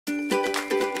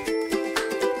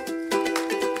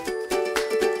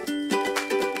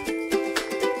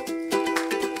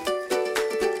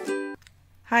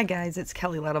Hi guys, it's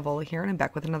Kelly Latevola here, and I'm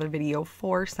back with another video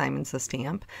for Simon Says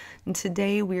Stamp. And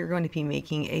today we are going to be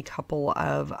making a couple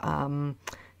of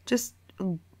just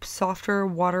softer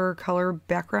watercolor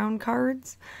background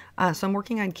cards. So I'm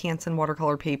working on Canson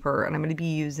watercolor paper, and I'm going to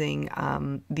be using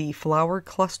the flower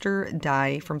cluster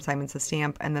die from Simon Says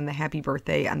Stamp, and then the happy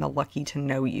birthday and the lucky to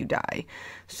know you die.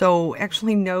 So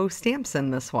actually no stamps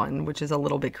in this one, which is a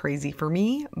little bit crazy for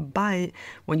me, but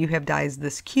when you have dies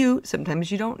this cute, sometimes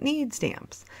you don't need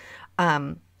stamps.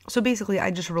 So basically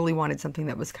I just really wanted something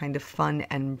that was kind of fun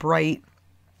and bright,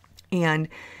 and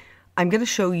I'm going to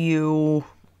show you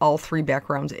all three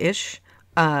backgrounds-ish.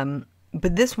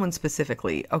 But this one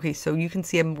specifically, okay, so you can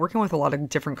see I'm working with a lot of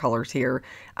different colors here.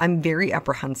 I'm very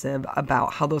apprehensive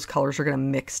about how those colors are going to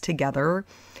mix together.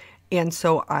 And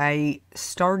so I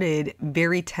started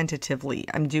very tentatively.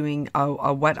 I'm doing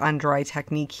a wet on dry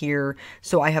technique here,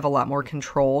 so I have a lot more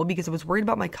control because I was worried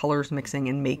about my colors mixing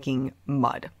and making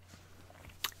mud.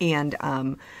 And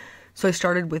so I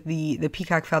started with the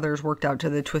peacock feathers, worked out to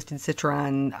the twisted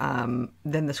citron,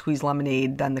 then the squeezed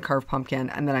lemonade, then the carved pumpkin,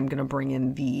 and then I'm going to bring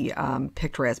in the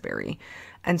picked raspberry.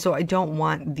 And so I don't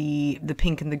want the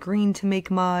pink and the green to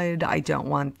make mud. I don't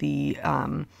want the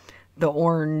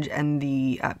orange and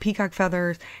the peacock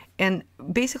feathers. And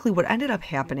basically what ended up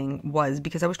happening was,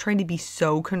 because I was trying to be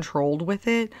so controlled with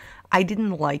it, I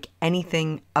didn't like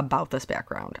anything about this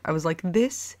background. I was like,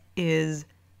 this is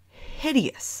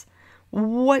hideous.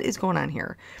 What is going on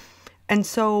here? And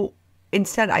so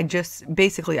instead I just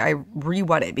basically I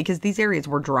re-wet it because these areas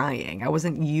were drying. I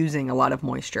wasn't using a lot of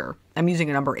moisture. I'm using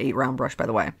a number 8 round brush, by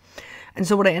the way. And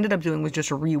so what I ended up doing was just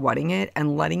re-wetting it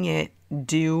and letting it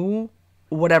do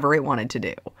whatever it wanted to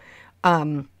do.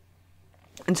 And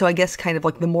so I guess kind of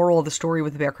like the moral of the story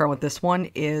with the background with this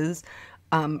one is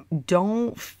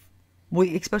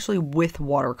especially with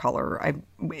watercolor,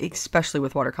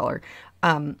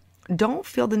 don't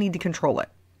feel the need to control it.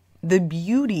 The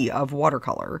beauty of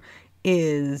watercolor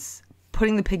is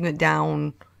putting the pigment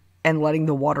down and letting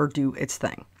the water do its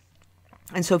thing.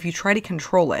 And so if you try to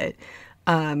control it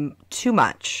too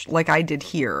much, like I did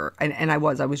here, and I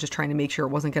was just trying to make sure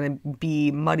it wasn't going to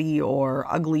be muddy or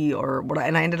ugly or what,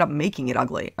 and I ended up making it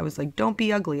ugly. I was like, don't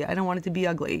be ugly. I don't want it to be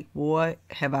ugly. What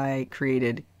have I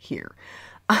created here?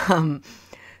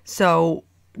 So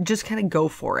just kind of go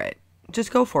for it.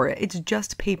 Just go for it. It's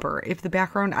just paper. If the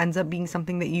background ends up being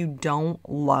something that you don't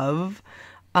love,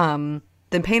 then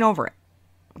paint over it.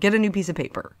 Get a new piece of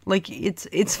paper. Like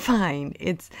it's fine.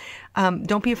 It's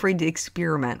don't be afraid to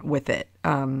experiment with it.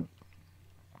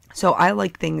 So I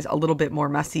like things a little bit more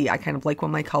messy. I kind of like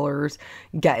when my colors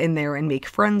get in there and make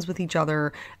friends with each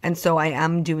other. And so I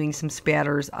am doing some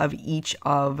spatters of each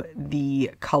of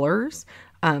the colors,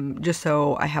 just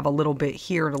so I have a little bit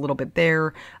here and a little bit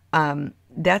there.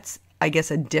 That's, I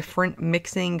guess, a different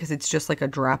mixing because it's just like a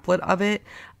droplet of it.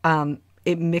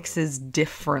 It mixes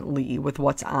differently with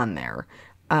what's on there.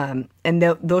 And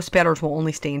those spatters will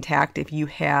only stay intact if you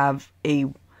have a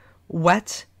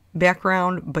wet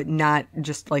background, but not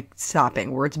just like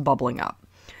stopping where it's bubbling up.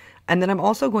 And then I'm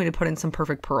also going to put in some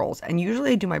perfect pearls. And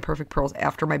usually I do my perfect pearls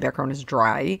after my background is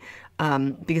dry,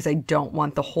 because I don't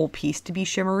want the whole piece to be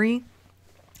shimmery.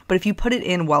 But if you put it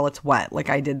in while it's wet, like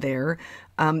I did there,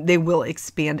 they will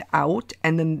expand out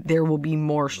and then there will be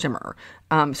more shimmer.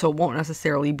 So it won't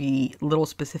necessarily be little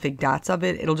specific dots of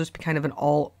it. It'll just be kind of an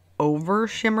all over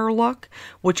shimmer look,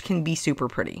 which can be super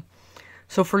pretty.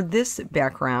 So for this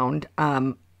background,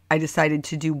 I decided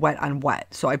to do wet on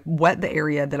wet. So I wet the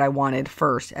area that I wanted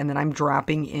first, and then I'm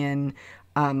dropping in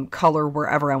color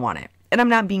wherever I want it. And I'm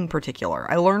not being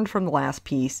particular. I learned from the last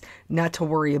piece not to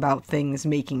worry about things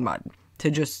making mud, to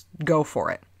just go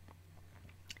for it.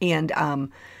 And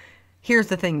here's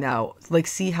the thing though, like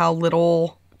see how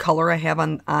little color I have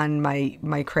on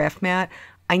my craft mat?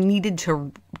 I needed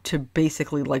to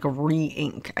basically like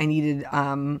re-ink. I needed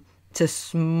to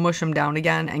smush them down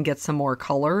again and get some more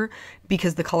color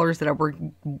because the colors that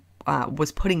I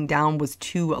was putting down was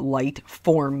too light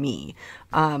for me.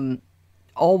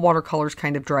 All watercolors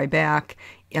kind of dry back.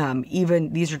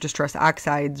 Even these are distress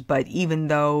oxides, but even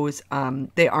those,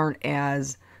 they aren't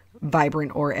as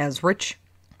vibrant or as rich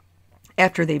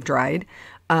after they've dried.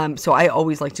 So I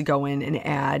always like to go in and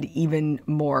add even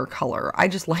more color. I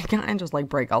just like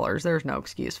bright colors. There's no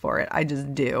excuse for it. I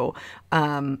just do.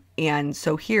 And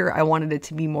so here I wanted it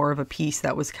to be more of a piece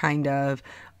that was kind of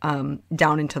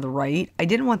down and to the right. I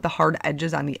didn't want the hard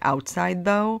edges on the outside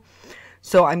though.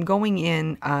 So I'm going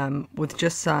in with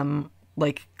just some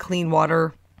like clean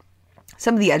water.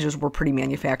 Some of the edges were pretty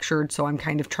manufactured, so I'm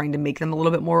kind of trying to make them a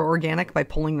little bit more organic by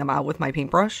pulling them out with my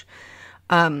paintbrush.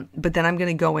 But then I'm going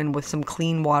to go in with some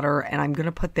clean water and I'm going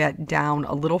to put that down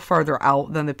a little farther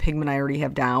out than the pigment I already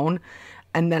have down.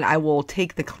 And then I will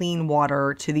take the clean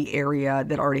water to the area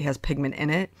that already has pigment in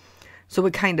it. So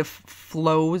it kind of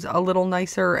flows a little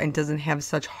nicer and doesn't have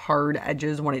such hard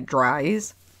edges when it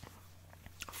dries.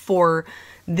 For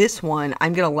this one,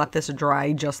 I'm going to let this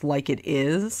dry just like it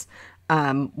is.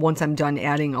 Once I'm done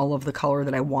adding all of the color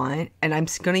that I want, and I'm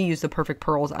going to use the Perfect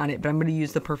Pearls on it, but I'm going to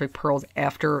use the Perfect Pearls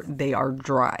after they are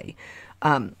dry,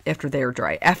 after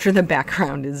the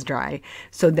background is dry,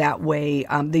 so that way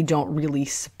they don't really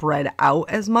spread out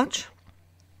as much.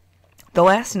 The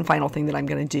last and final thing that I'm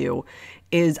going to do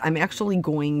is I'm actually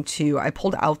going to, I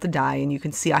pulled out the die, and you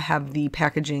can see I have the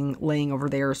packaging laying over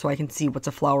there so I can see what's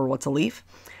a flower, what's a leaf.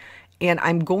 And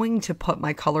I'm going to put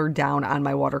my color down on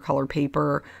my watercolor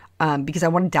paper because I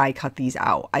want to die cut these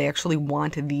out. I actually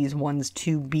want these ones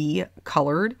to be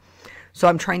colored. So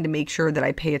I'm trying to make sure that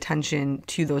I pay attention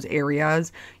to those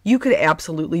areas. You could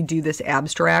absolutely do this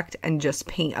abstract and just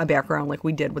paint a background like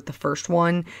we did with the first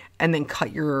one and then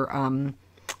cut your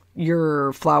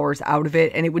flowers out of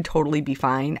it and it would totally be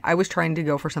fine. I was trying to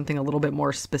go for something a little bit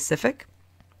more specific.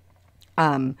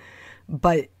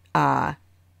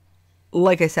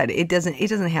 Like I said, it doesn't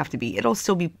have to be.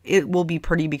 It will be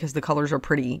pretty because the colors are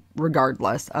pretty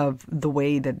regardless of the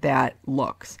way that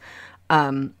looks.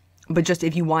 But just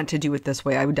if you want to do it this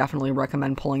way, I would definitely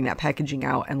recommend pulling that packaging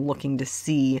out and looking to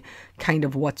see kind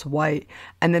of what's what,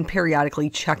 and then periodically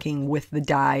checking with the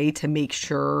die to make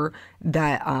sure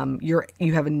that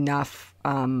you have enough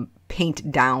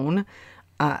paint down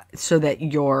so that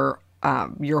your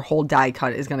whole die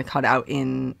cut is going to cut out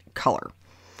in color.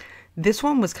 This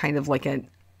one was kind of like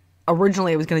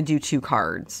originally I was going to do 2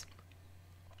 cards.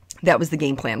 That was the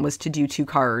game plan, was to do 2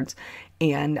 cards.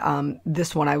 And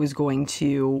this one I was going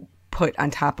to put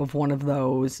on top of one of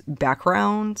those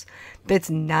backgrounds. That's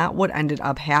not what ended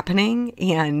up happening.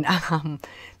 And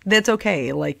that's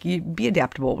okay. Like, you be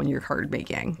adaptable when you're card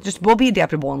making. We'll be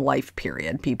adaptable in life,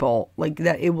 period, people. Like,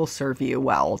 that it will serve you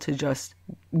well to just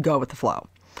go with the flow.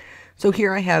 So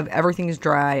here I have, everything is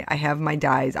dry. I have my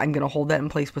dies. I'm going to hold that in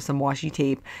place with some washi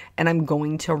tape, and I'm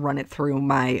going to run it through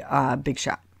my Big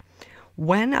Shot.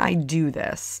 When I do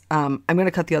this, I'm going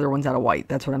to cut the other ones out of white.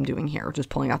 That's what I'm doing here, just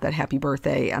pulling out that happy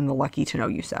birthday and the lucky to know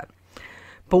you set.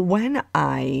 But when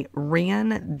I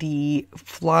ran the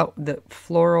flower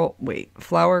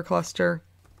cluster.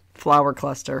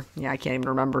 Yeah, I can't even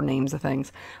remember names of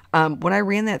things. When I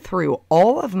ran that through,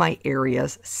 all of my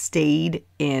areas stayed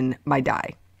in my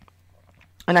die.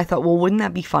 And I thought, well, wouldn't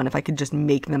that be fun if I could just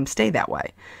make them stay that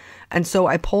way? And so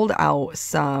I pulled out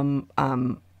some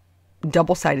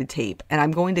double-sided tape, and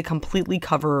I'm going to completely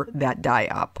cover that die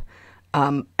up.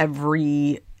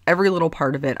 Every little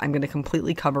part of it, I'm going to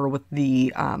completely cover with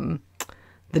the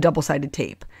double-sided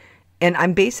tape. And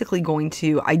I'm basically going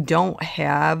to, I don't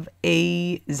have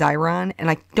a Xyron,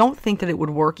 and I don't think that it would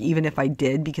work even if I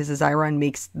did, because the Xyron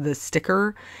makes the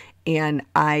sticker, and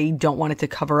I don't want it to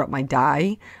cover up my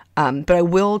die. But I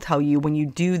will tell you, when you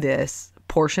do this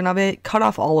portion of it, cut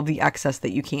off all of the excess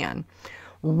that you can.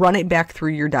 Run it back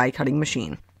through your die cutting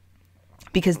machine,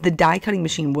 because the die cutting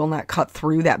machine will not cut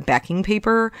through that backing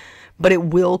paper, but it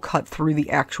will cut through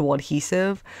the actual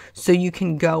adhesive. So you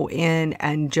can go in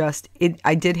and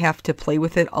I did have to play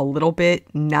with it a little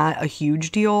bit, not a huge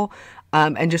deal,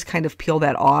 and just kind of peel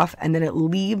that off. And then it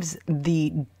leaves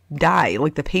the die,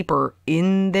 like the paper,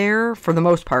 in there for the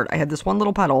most part. I had this one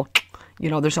little petal. You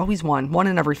know, there's always one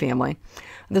in every family.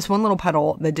 This one little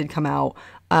petal that did come out,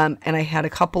 and I had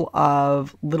a couple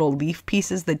of little leaf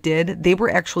pieces they were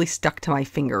actually stuck to my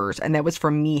fingers, and that was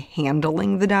from me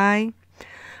handling the die.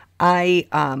 I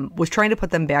was trying to put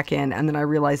them back in, and then I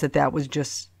realized that was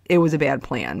it was a bad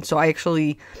plan. So I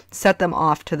actually set them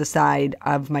off to the side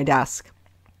of my desk,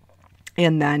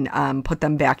 and then put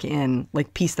them back in,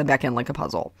 like piece them back in like a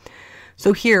puzzle.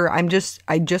 So here I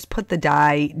just put the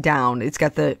die down. It's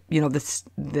got the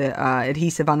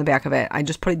adhesive on the back of it. I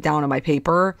just put it down on my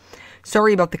paper.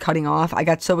 Sorry about the cutting off. I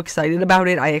got so excited about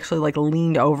it, I actually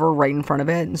leaned over right in front of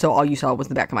it, and so all you saw was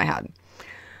the back of my head.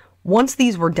 Once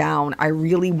these were down, I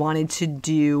really wanted to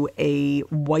do a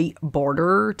white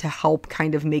border to help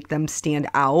kind of make them stand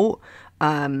out,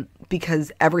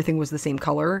 because everything was the same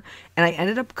color. And I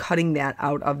ended up cutting that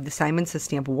out of the Simon Says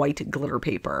Stamp white glitter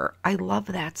paper. I love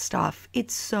that stuff.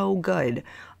 It's so good.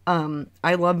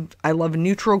 I love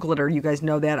neutral glitter. You guys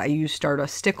know that. I use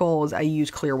Stardust Stickles. I use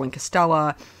Clear Wing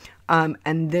Castella.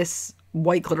 And this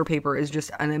white glitter paper is just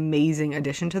an amazing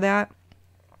addition to that.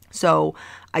 So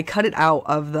I cut it out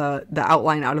of the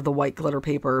outline out of the white glitter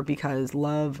paper, because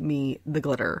love me the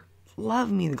glitter.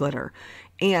 love me the glitter.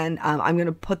 And I'm going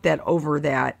to put that over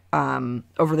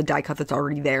over the die cut that's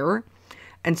already there.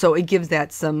 And so it gives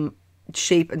that some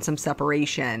shape and some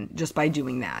separation just by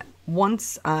doing that.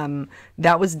 Once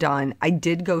that was done, I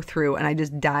did go through and I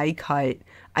just die cut,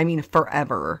 I mean,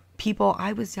 forever. People,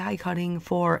 I was die cutting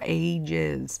for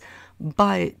ages,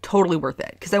 but totally worth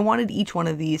it because I wanted each one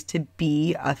of these to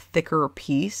be a thicker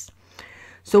piece.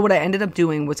 So what I ended up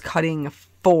doing was cutting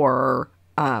four.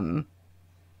 So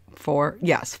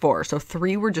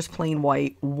 3 were just plain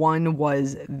white. 1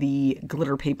 was the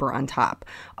glitter paper on top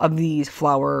of these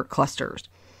flower clusters,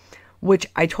 which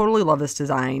I totally love this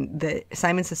design. The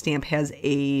Simon Says Stamp has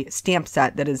a stamp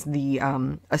set that is the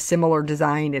a similar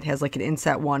design. It has like an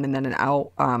inset one and then an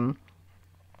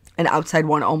outside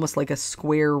one, almost like a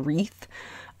square wreath.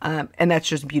 And that's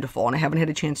just beautiful. And I haven't had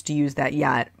a chance to use that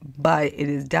yet, but it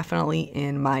is definitely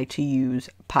in my to-use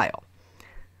pile.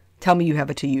 Tell me you have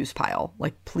a to-use pile.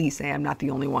 Like, please say I'm not the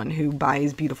only one who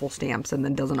buys beautiful stamps and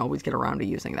then doesn't always get around to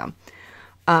using them.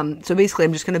 So basically,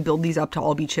 I'm just going to build these up to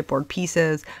all be chipboard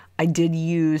pieces. I did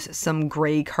use some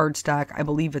gray cardstock. I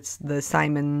believe it's the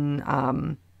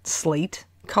Simon Slate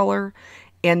color.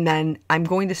 And then I'm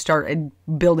going to start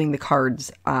building the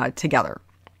cards together.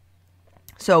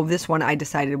 So this one I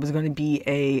decided was going to be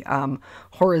a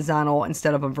horizontal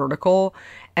instead of a vertical.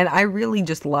 And I really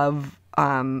just love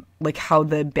like how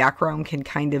the background can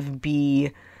kind of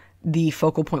be the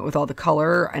focal point with all the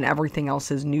color and everything else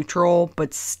is neutral,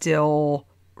 but still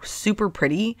super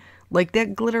pretty. Like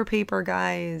that glitter paper,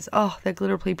 guys. Oh, that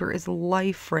glitter paper is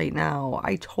life right now.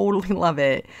 I totally love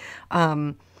it.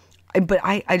 But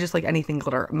I just like anything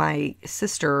glitter. My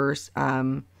sister's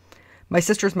my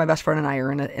best friend and I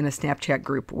are in a Snapchat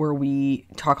group where we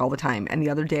talk all the time. And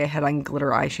the other day I had on glitter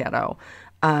eyeshadow.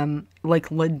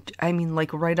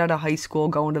 Like right out of high school,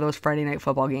 going to those Friday night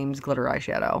football games, glitter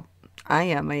eyeshadow. I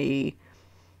am a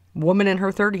woman in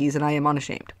her 30s and I am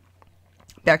unashamed.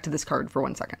 Back to this card for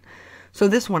 1 second. So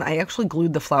this one, I actually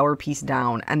glued the flower piece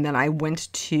down and then I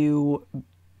went to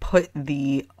put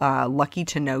the Lucky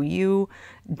to Know You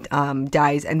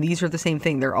dies, and these are the same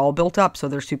thing. They're all built up, so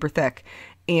they're super thick.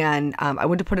 And I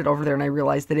went to put it over there and I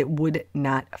realized that it would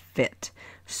not fit.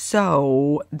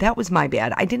 So that was my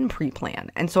bad. I didn't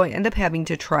pre-plan. And so I ended up having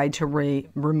to try to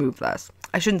remove this.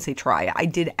 I shouldn't say try. I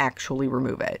did actually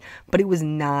remove it, but it was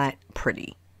not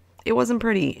pretty. It wasn't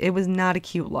pretty. It was not a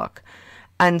cute look.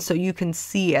 And so you can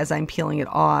see as I'm peeling it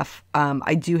off,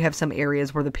 I do have some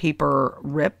areas where the paper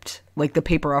ripped, like the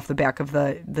paper off the back of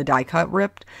the die cut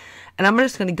ripped. And I'm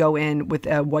just going to go in with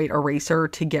a white eraser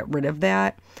to get rid of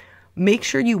that. Make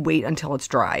sure you wait until it's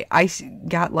dry. I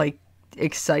got like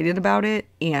excited about it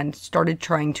and started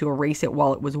trying to erase it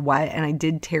while it was wet. And I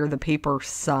did tear the paper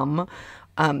some,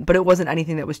 but it wasn't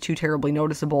anything that was too terribly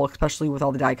noticeable, especially with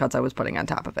all the die cuts I was putting on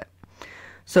top of it.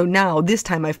 So now this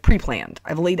time I've pre-planned.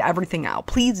 I've laid everything out.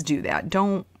 Please do that.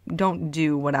 Don't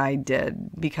do what I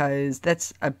did because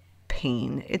that's a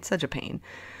pain. It's such a pain.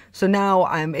 So now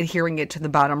I'm adhering it to the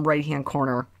bottom right-hand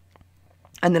corner,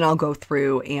 and then I'll go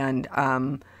through and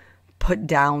put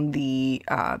down the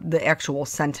actual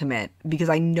sentiment because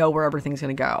I know where everything's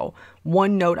going to go.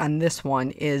 One note on this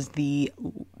one is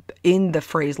in the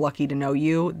phrase lucky to know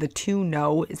you, the to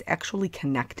know is actually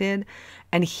connected.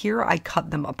 And here I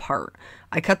cut them apart.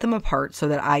 I cut them apart so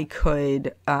that I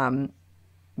could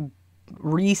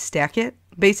restack it,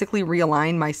 basically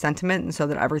realign my sentiment, and so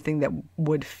that everything that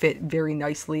would fit very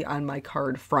nicely on my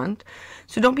card front.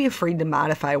 So don't be afraid to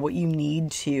modify what you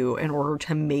need to in order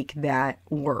to make that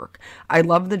work. I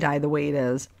love the die the way it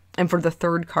is. And for the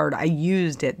third card, I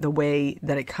used it the way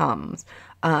that it comes.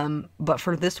 But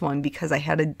for this one, because I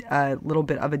had a little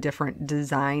bit of a different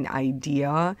design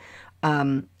idea,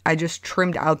 I just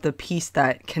trimmed out the piece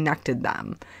that connected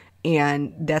them.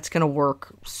 And that's going to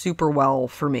work super well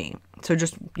for me. So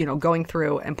just, going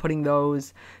through and putting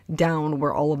those down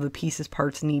where all of the pieces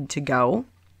parts need to go.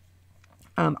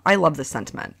 I love the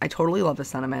sentiment. I totally love the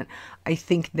sentiment. I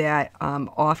think that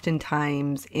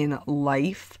oftentimes in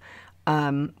life,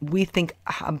 we think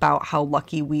about how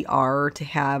lucky we are to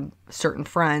have certain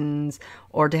friends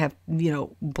or to have,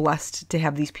 blessed to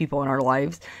have these people in our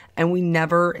lives. And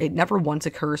it never once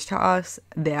occurs to us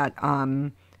that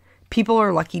people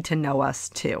are lucky to know us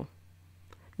too.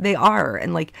 They are.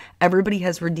 And like everybody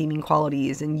has redeeming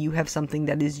qualities, and you have something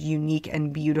that is unique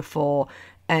and beautiful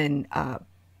and that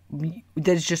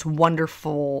is just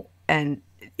wonderful, and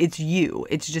it's you.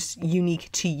 It's just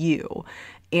unique to you.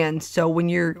 And so when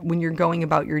you're going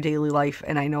about your daily life,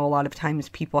 and I know a lot of times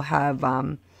people have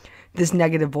this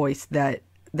negative voice that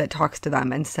talks to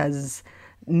them and says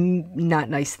not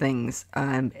nice things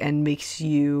and makes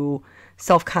you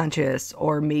self-conscious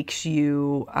or makes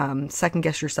you second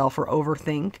guess yourself or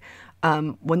overthink,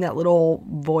 when that little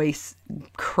voice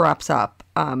creeps up,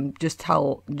 just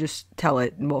tell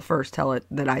it. Well, first tell it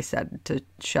that I said to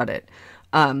shut it,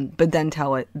 but then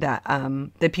tell it that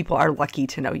that people are lucky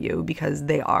to know you, because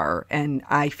they are, and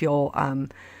I feel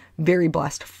very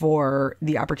blessed for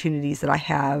the opportunities that I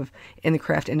have in the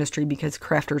craft industry, because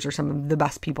crafters are some of the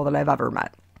best people that I've ever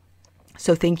met.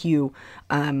 So thank you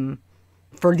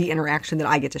for the interaction that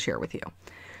I get to share with you.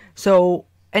 So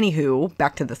anywho,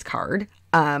 back to this card.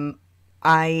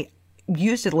 I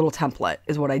used a little template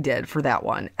is what I did for that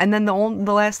one. And then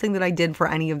the last thing that I did for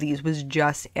any of these was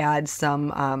just add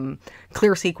some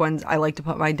clear sequins. I like to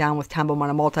put mine down with Tombow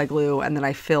Mono Multi Glue, and then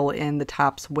I fill in the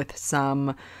tops with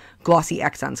some glossy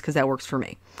accents, because that works for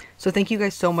me. So thank you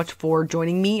guys so much for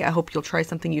joining me. I hope you'll try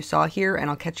something you saw here, and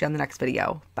I'll catch you on the next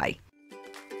video. Bye.